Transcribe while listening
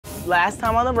last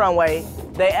time on the runway,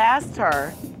 they asked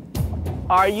her,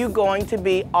 are you going to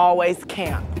be always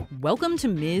camp? Welcome to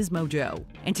MsMojo,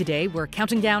 and today we're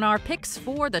counting down our picks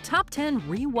for the top 10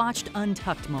 rewatched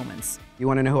Untucked moments. You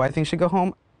want to know who I think should go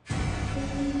home?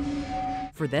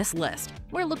 For this list,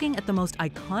 we're looking at the most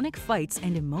iconic fights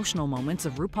and emotional moments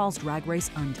of RuPaul's Drag Race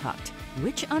Untucked.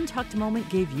 Which Untucked moment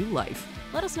gave you life?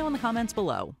 Let us know in the comments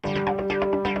below.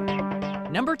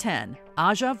 Number 10,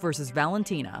 Aja versus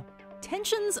Valentina.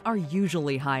 Tensions are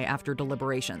usually high after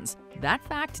deliberations. That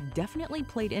fact definitely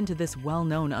played into this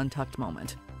well-known Untucked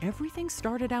moment. Everything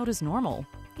started out as normal.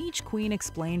 Each queen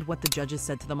explained what the judges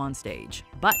said to them on stage.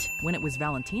 But when it was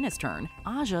Valentina's turn,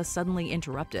 Aja suddenly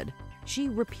interrupted. She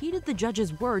repeated the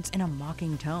judges' words in a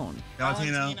mocking tone.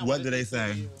 Valentina, what did they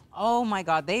say? Oh my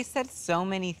God, they said so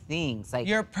many things. Like,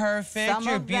 you're perfect,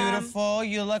 you're beautiful,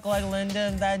 you look like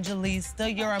Linda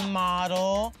Evangelista, you're a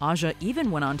model. Aja even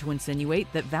went on to insinuate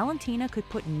that Valentina could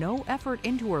put no effort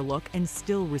into her look and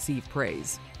still receive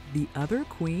praise. The other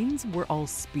queens were all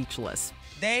speechless.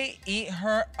 They eat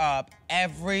her up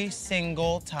every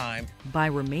single time. By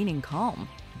remaining calm,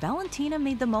 Valentina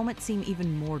made the moment seem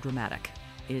even more dramatic.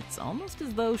 It's almost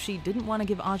as though she didn't want to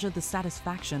give Aja the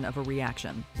satisfaction of a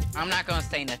reaction. I'm not gonna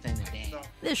say nothing today.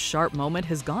 This sharp moment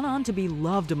has gone on to be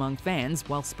loved among fans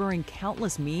while spurring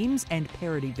countless memes and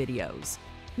parody videos.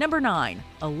 Number 9,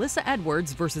 Alyssa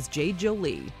Edwards versus Jade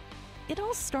Jolie. It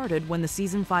all started when the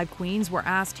Season 5 queens were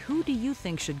asked who do you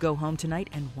think should go home tonight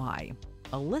and why.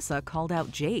 Alyssa called out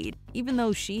Jade, even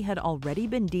though she had already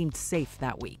been deemed safe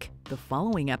that week. The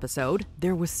following episode,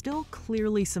 there was still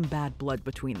clearly some bad blood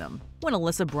between them. When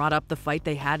Alyssa brought up the fight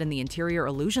they had in the Interior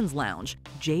Illusions Lounge,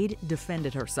 Jade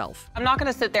defended herself. I'm not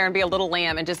gonna sit there and be a little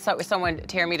lamb and just someone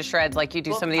tear me to shreds like you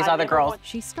do some of these other girls.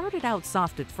 She started out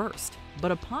soft at first, but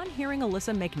upon hearing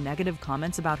Alyssa make negative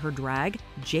comments about her drag,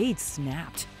 Jade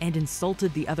snapped and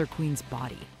insulted the other queen's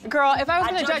body. Girl, if I was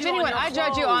gonna judge anyone, I'd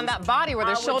judge you on that body where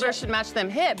their shoulders should match them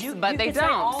hips, but they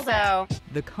don't, so.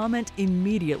 The comment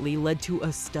immediately led to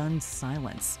a stunned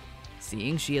silence.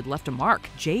 Seeing she had left a mark,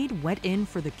 Jade went in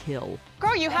for the kill.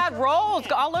 Girl, you had rolls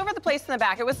all over the place in the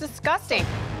back. It was disgusting.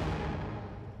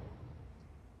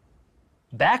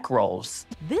 Back rolls.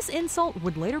 This insult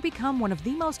would later become one of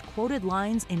the most quoted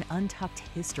lines in Untucked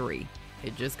history.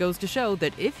 It just goes to show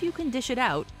that if you can dish it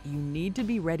out, you need to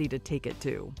be ready to take it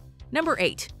too. Number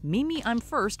 8, Mimi I'm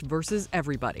First versus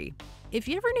Everybody. If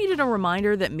you ever needed a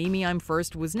reminder that Mimi I'm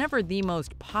First was never the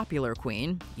most popular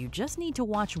queen, you just need to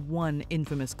watch one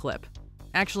infamous clip.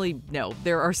 Actually, no,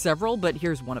 there are several, but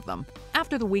here's one of them.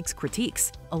 After the week's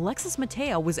critiques, Alexis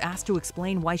Mateo was asked to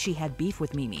explain why she had beef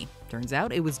with Mimi. Turns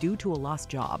out it was due to a lost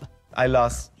job. I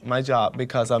lost my job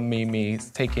because of Mimi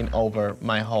taking over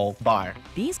my whole bar.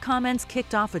 These comments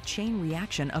kicked off a chain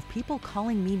reaction of people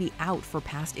calling Mimi out for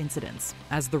past incidents.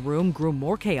 As the room grew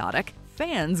more chaotic,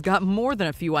 fans got more than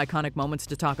a few iconic moments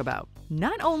to talk about.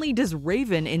 Not only does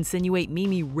Raven insinuate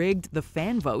Mimi rigged the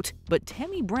fan vote, but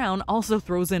Tammy Brown also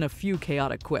throws in a few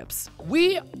chaotic quips.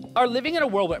 We are living in a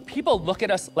world where people look at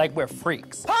us like we're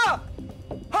freaks. Ha!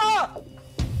 Ha!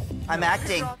 I'm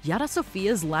acting. Yara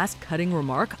Sophia's last cutting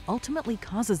remark ultimately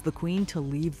causes the queen to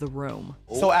leave the room.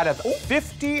 So out of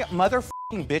 50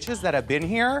 motherfucking bitches that have been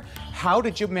here, how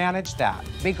did you manage that?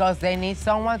 Because they need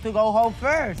someone to go home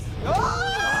first.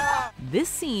 This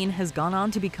scene has gone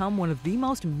on to become one of the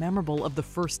most memorable of the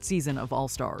first season of All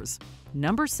Stars.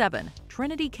 Number 7,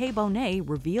 Trinity K. Bonet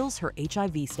reveals her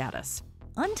HIV status.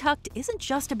 Untucked isn't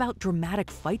just about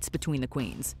dramatic fights between the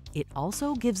queens. It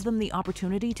also gives them the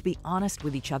opportunity to be honest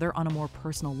with each other on a more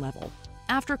personal level.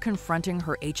 After confronting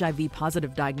her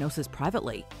HIV-positive diagnosis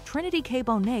privately, Trinity K.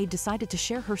 Bonet decided to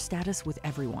share her status with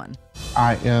everyone.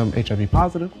 I am HIV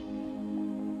positive.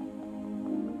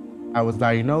 I was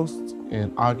diagnosed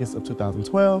in August of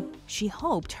 2012. She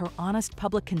hoped her honest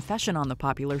public confession on the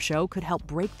popular show could help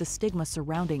break the stigma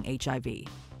surrounding HIV.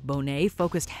 Bonet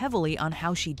focused heavily on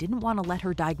how she didn't want to let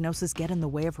her diagnosis get in the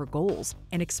way of her goals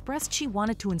and expressed she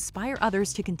wanted to inspire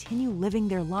others to continue living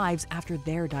their lives after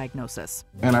their diagnosis.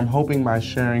 And I'm hoping by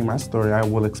sharing my story, I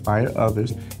will inspire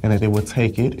others and that they will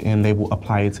take it and they will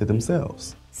apply it to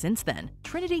themselves. Since then,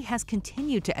 Trinity has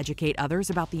continued to educate others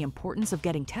about the importance of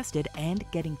getting tested and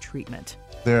getting treatment.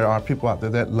 There are people out there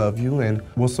that love you and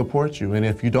will support you. And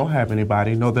if you don't have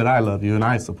anybody, know that I love you and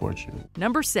I support you.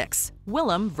 Number 6,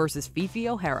 Willam versus PhiPhi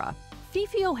O'Hara.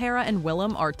 PhiPhi O'Hara and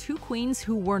Willam are two queens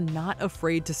who were not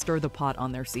afraid to stir the pot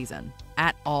on their season.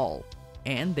 At all.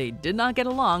 And they did not get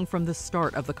along from the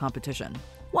start of the competition.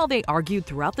 While they argued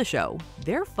throughout the show,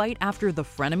 their fight after the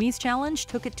Frenemies challenge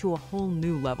took it to a whole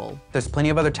new level. There's plenty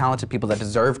of other talented people that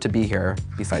deserve to be here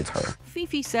besides her.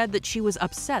 PhiPhi said that she was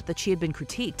upset that she had been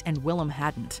critiqued and Willam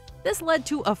hadn't. This led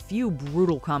to a few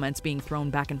brutal comments being thrown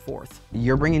back and forth.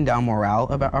 You're bringing down morale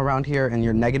around here, and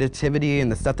your negativity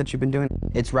and the stuff that you've been doing,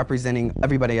 it's representing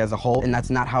everybody as a whole, and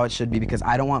that's not how it should be, because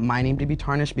I don't want my name to be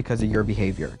tarnished because of your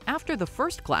behavior. After the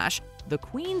first clash, the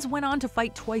queens went on to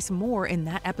fight twice more in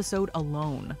that episode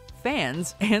alone.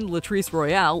 Fans and Latrice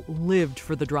Royale lived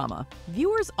for the drama.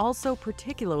 Viewers also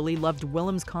particularly loved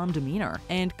Willam's calm demeanor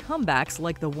and comebacks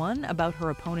like the one about her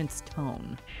opponent's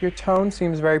tone. Your tone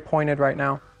seems very pointed right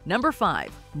now. Number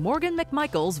 5. Morgan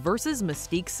McMichaels versus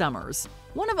Mystique Summers.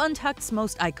 One of Untucked's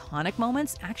most iconic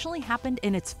moments actually happened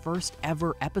in its first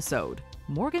ever episode.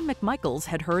 Morgan McMichaels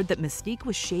had heard that Mystique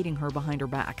was shading her behind her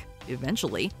back.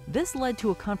 Eventually, this led to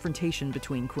a confrontation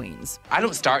between queens. I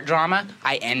don't start drama,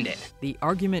 I end it. The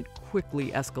argument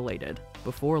quickly escalated.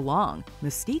 Before long,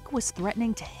 Mystique was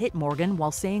threatening to hit Morgan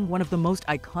while saying one of the most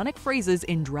iconic phrases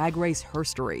in Drag Race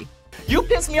history. You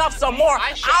piss me off some more,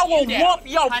 I will whoop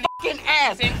your fucking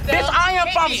ass. Bitch, I am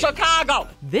from Chicago.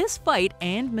 This fight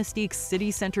and Mystique's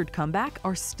city-centered comeback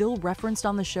are still referenced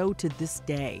on the show to this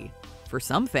day. For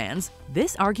some fans,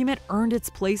 this argument earned its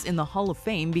place in the Hall of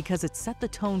Fame because it set the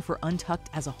tone for Untucked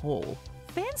as a whole.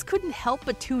 Fans couldn't help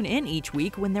but tune in each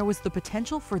week when there was the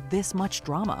potential for this much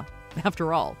drama.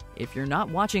 After all, if you're not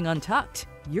watching Untucked,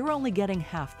 you're only getting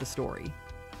half the story.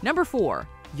 Number 4.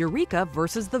 Eureka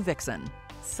versus the Vixen.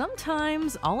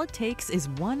 Sometimes all it takes is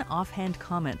one offhand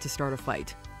comment to start a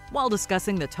fight. While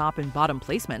discussing the top and bottom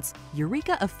placements,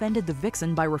 Eureka offended the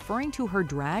Vixen by referring to her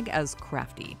drag as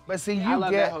crafty. But see,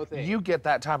 you get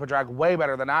that type of drag way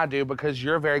better than I do because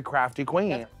you're a very crafty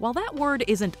queen. While that word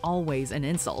isn't always an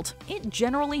insult, it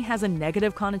generally has a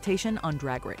negative connotation on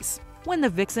Drag Race. When the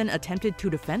Vixen attempted to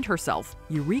defend herself,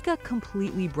 Eureka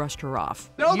completely brushed her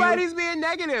off. Nobody's being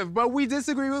negative, but we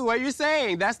disagree with what you're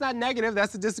saying. That's not negative,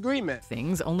 that's a disagreement.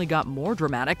 Things only got more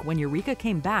dramatic when Eureka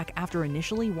came back after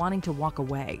initially wanting to walk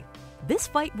away. This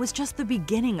fight was just the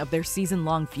beginning of their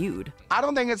season-long feud. I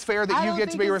don't think it's fair that you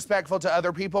get to be respectful to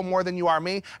other people more than you are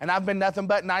me, and I've been nothing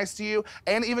but nice to you,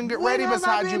 and even get ready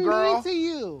beside you, girl. To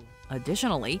you?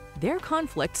 Additionally, their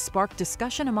conflict sparked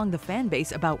discussion among the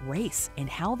fanbase about race and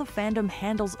how the fandom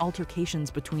handles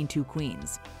altercations between two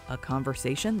queens, a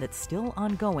conversation that's still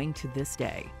ongoing to this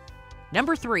day.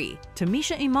 Number 3.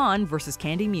 Tamisha Iman versus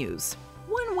Candy Muse.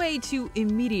 One way to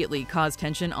immediately cause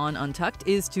tension on Untucked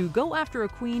is to go after a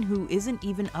queen who isn't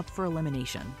even up for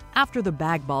elimination. After the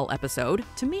bag ball episode,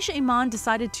 Tamisha Iman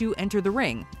decided to enter the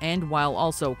ring, and while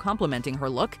also complimenting her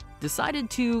look, decided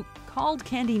to called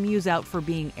Candy Muse out for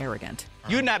being arrogant.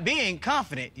 You're not being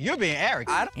confident, you're being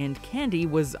arrogant. And Candy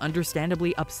was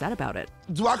understandably upset about it.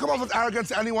 Do I come off as arrogant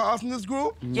to anyone else in this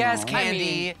group? Yes,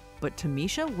 Candy. But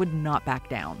Tamisha would not back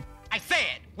down. I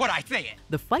said what I said.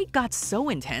 The fight got so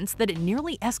intense that it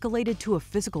nearly escalated to a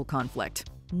physical conflict.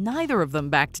 Neither of them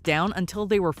backed down until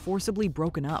they were forcibly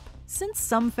broken up. Since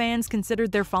some fans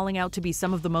considered their falling out to be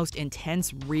some of the most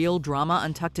intense, real drama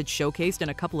Untucked had showcased in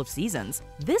a couple of seasons,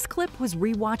 this clip was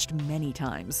rewatched many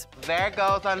times. There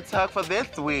goes Untucked for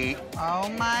this week. Oh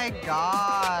my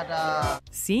God.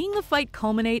 Seeing the fight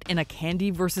culminate in a Candy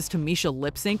versus Tamisha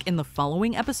lip sync in the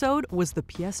following episode was the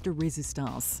pièce de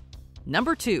résistance.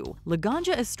 Number 2.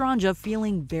 Laganja Estranja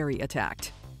feeling very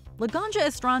attacked. Laganja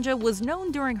Estranja was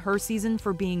known during her season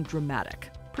for being dramatic,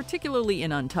 particularly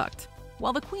in Untucked.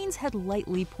 While the queens had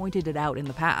lightly pointed it out in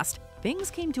the past,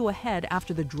 things came to a head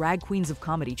after the Drag Queens of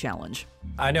Comedy challenge.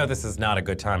 I know this is not a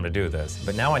good time to do this,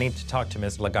 but now I need to talk to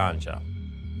Miss Laganja.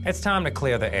 It's time to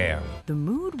clear the air. The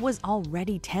mood was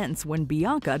already tense when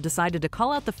Bianca decided to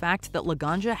call out the fact that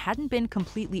Laganja hadn't been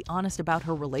completely honest about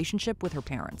her relationship with her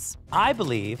parents. I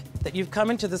believe that you've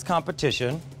come into this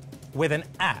competition with an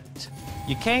act.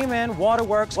 You came in,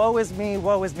 waterworks, woe is me,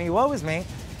 woe is me, woe is me,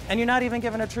 and you're not even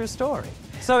given a true story.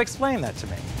 So explain that to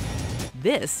me.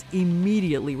 This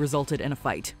immediately resulted in a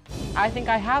fight. I think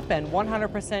I have been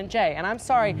 100% Jay, and I'm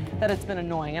sorry that it's been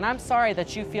annoying, and I'm sorry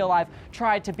that you feel I've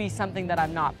tried to be something that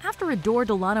I'm not. After Adore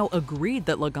Delano agreed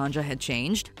that Laganja had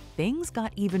changed, things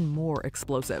got even more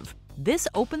explosive. This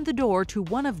opened the door to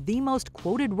one of the most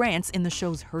quoted rants in the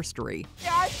show's history.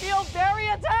 Yeah, I feel very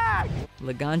attacked!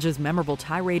 Laganja's memorable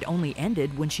tirade only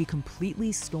ended when she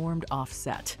completely stormed off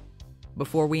set.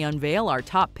 Before we unveil our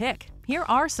top pick, here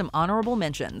are some honorable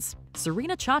mentions.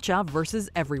 Serena Chacha versus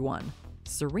Everyone.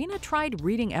 Serena tried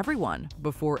reading Everyone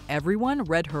before everyone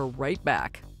read her right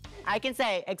back. I can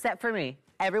say, except for me,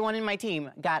 everyone in my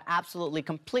team got absolutely,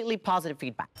 completely positive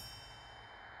feedback.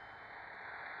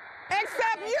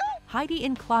 Except you? Heidi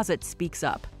in Closet speaks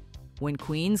up. When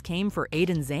queens came for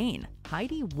Aiden Zane,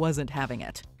 Heidi wasn't having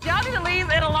it. Y'all need to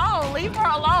leave it alone. Leave her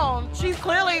alone. She's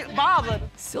clearly bothered.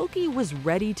 Silky was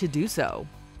ready to do so.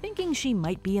 Thinking she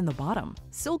might be in the bottom,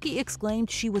 Silky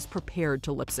exclaimed she was prepared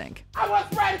to lip sync. I was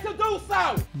ready to do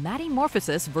so! Maddie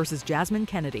Morphosis versus Jasmine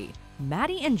Kennedy.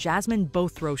 Maddie and Jasmine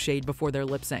both throw shade before their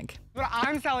lip sync. What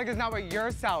I'm selling is not what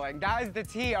you're selling. That is the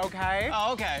tea, okay?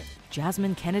 Oh, okay.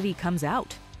 Jasmine Kennedy comes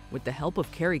out. With the help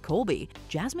of Carrie Colby,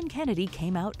 Jasmine Kennedy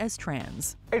came out as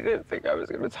trans. I didn't think I was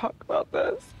going to talk about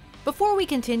this. Before we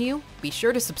continue, be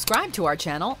sure to subscribe to our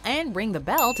channel and ring the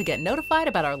bell to get notified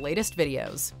about our latest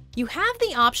videos. You have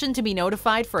the option to be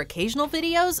notified for occasional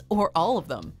videos or all of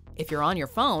them. If you're on your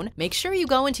phone, make sure you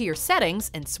go into your settings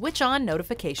and switch on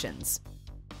notifications.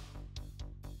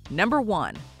 Number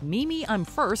 1. Mimi I'm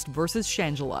First versus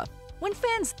Shangela. When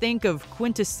fans think of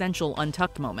quintessential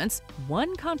Untucked moments,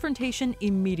 one confrontation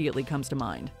immediately comes to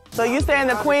mind. So you're saying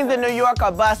the queens in New York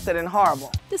are busted and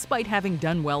horrible? Despite having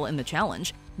done well in the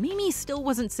challenge, Mimi still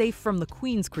wasn't safe from the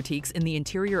queen's critiques in the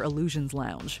Interior Illusions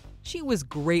Lounge. She was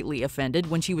greatly offended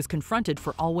when she was confronted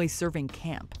for always serving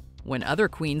camp. When other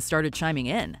queens started chiming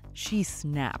in, she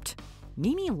snapped.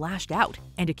 Mimi lashed out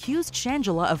and accused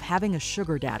Shangela of having a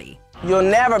sugar daddy. You'll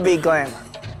never be glamour.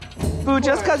 Boo,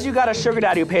 just because you got a sugar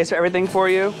daddy who pays for everything for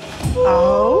you.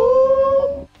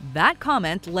 Oh. That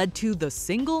comment led to the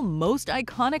single most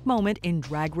iconic moment in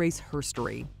Drag Race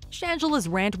history. Shangela's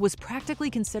rant was practically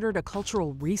considered a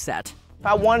cultural reset. If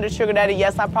I wanted a sugar daddy,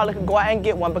 yes, I probably could go out and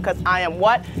get one because I am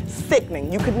what?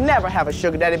 Sickening. You could never have a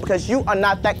sugar daddy because you are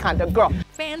not that kind of girl.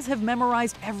 Fans have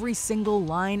memorized every single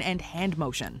line and hand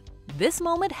motion. This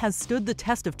moment has stood the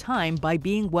test of time by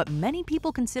being what many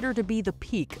people consider to be the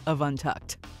peak of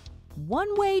Untucked.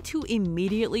 One way to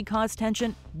immediately cause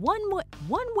tension on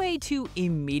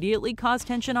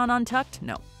Untucked?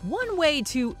 No. One way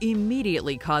to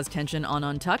immediately cause tension on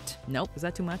Untucked? Nope. Is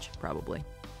that too much? Probably.